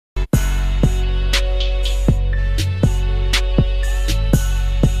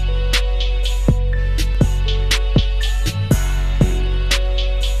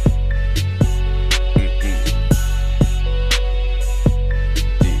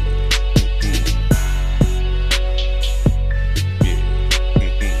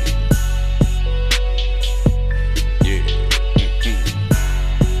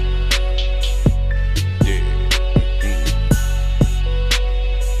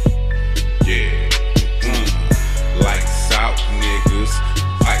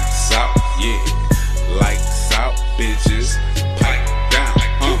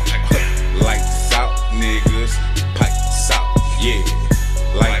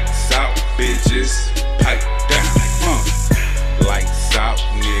bitches, pipe down. Lights out,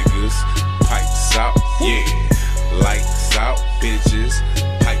 niggas, pipes out, yeah. Lights out, bitches,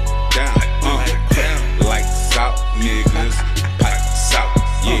 pipe down. Lights out, niggas, pipes out,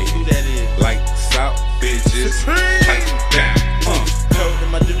 yeah. Lights out, bitches, pipe down. Told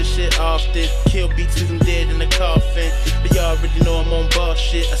them I do the shit often. Kill beats till I'm dead in the coffin. But y'all already know I'm on boss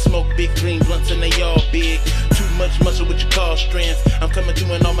shit. I smoke big green blunts and they all big. Too much muscle with your call strength. I'm coming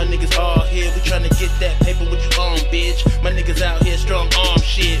through and all my niggas all here. We tryna get that paper with you on, bitch. My niggas out here strong arm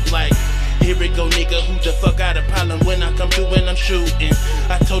shit like. Here it go, nigga, who the fuck got a problem when I come through and I'm shooting?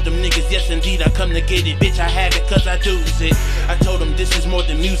 I told them niggas, yes indeed, I come to get it. Bitch, I have it cause I do's it. I told them this is more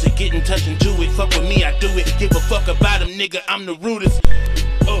than music, get in touch and do it. Fuck with me, I do it. Give a fuck about them, nigga, I'm the rudest.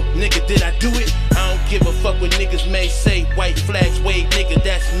 Oh, nigga, did I do it? I don't give a fuck what niggas may say. White flags wave, nigga,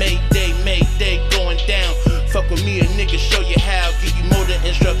 that's Mayday going down. Fuck with me, a nigga, show you how. Give you more than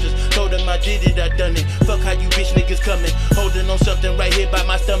instructions. Told them I did it, I done it. Fuck how you bitch niggas coming. Holding on something right here by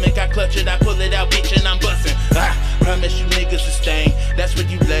my stomach. I clutch it, I pull it out, bitch, and I'm bustin'. Promise you niggas a stain. That's where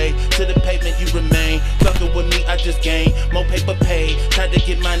you lay. To the pavement you remain. Fucking with me, I just gain. More paper paid. Tried to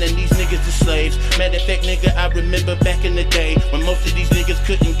get mine and these niggas are slaves. Matter of fact, nigga, I remember back in the day when most of these niggas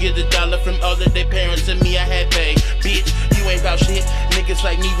couldn't get $1 from all of their parents and me I had paid. Bitch, you ain't about shit. Niggas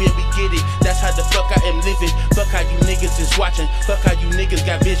like me really get it. That's how the fuck I am living. Fuck how you niggas is watching. Fuck how you niggas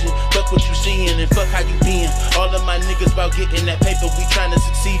got vision. Fuck what you seeing and fuck how you being. All of my niggas about getting that paper. We trying to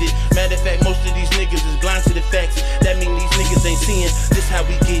succeed it. Matter of fact, most of these niggas is blind to the facts. That mean these niggas ain't seeing. This how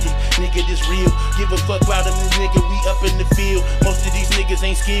we get it. Nigga, this real. Give a fuck about them, nigga. We up in the field. Most of these niggas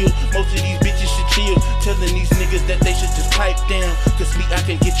ain't skilled. Most of these bitches should chill. Telling these niggas that they should just pipe down. Cause me, I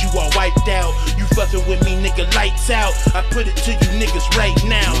can get you all wiped out. You fucking with me, nigga, lights out. I put it to you niggas right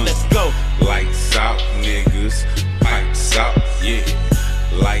now. Let's go. Lights out, niggas, pipes out, yeah.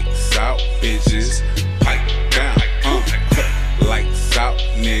 Lights out, bitches, pipe down. Lights out,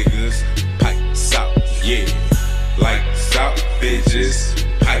 niggas, pipes out, yeah. Lights out, bitches,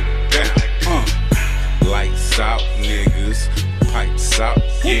 pipe down. Lights out, niggas, pipes out,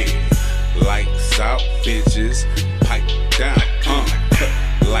 yeah. Lights out, bitches, pipe down.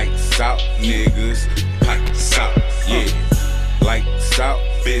 Lights out, niggas, pipes out, yeah. Lights out,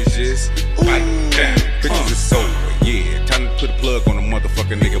 bitches, pipe down. Bitches is over, yeah. Time to put a plug on a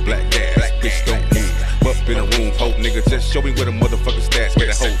motherfucking nigga, black gas. Bitch don't move. Up in a room, hope nigga, just show me where the motherfucking stats. Get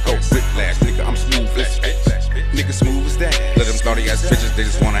a whole coat, whiplash, nigga, I'm smooth as nigga, smooth as that. Let them naughty ass bitches, they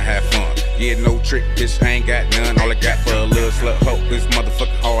just wanna have fun. Yeah, no trick, bitch, I ain't got none. All I got for a little slut hoe. This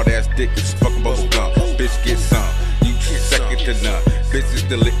motherfucking hard ass dick is fucking bubble gum. Bitch, get some. You second to none. Bitch is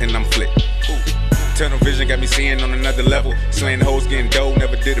the lit and I'm flick. Tunnel vision got me seeing on another level. Slaying hoes, getting dough,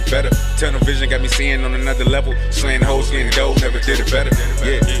 never did it better. Tunnel vision got me seeing on another level. Slaying hoes, getting dough, never did it better.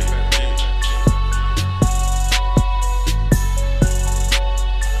 Yeah.